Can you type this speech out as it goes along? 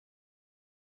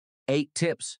8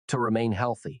 tips to remain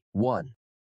healthy. 1.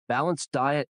 Balanced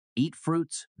diet. Eat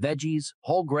fruits, veggies,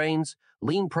 whole grains,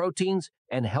 lean proteins,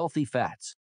 and healthy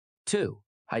fats. 2.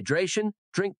 Hydration.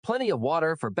 Drink plenty of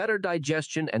water for better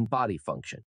digestion and body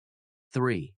function.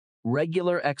 3.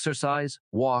 Regular exercise.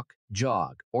 Walk,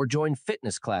 jog, or join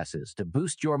fitness classes to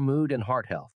boost your mood and heart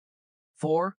health.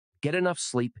 4. Get enough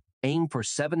sleep. Aim for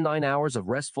 7-9 hours of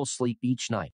restful sleep each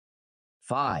night.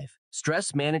 5.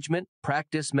 Stress management.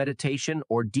 Practice meditation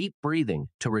or deep breathing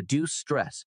to reduce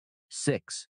stress.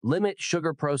 6. Limit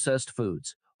sugar-processed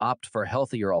foods. Opt for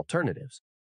healthier alternatives.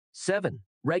 7.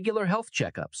 Regular health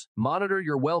checkups. Monitor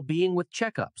your well-being with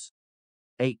checkups.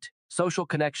 8. Social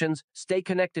connections. Stay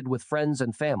connected with friends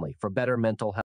and family for better mental health.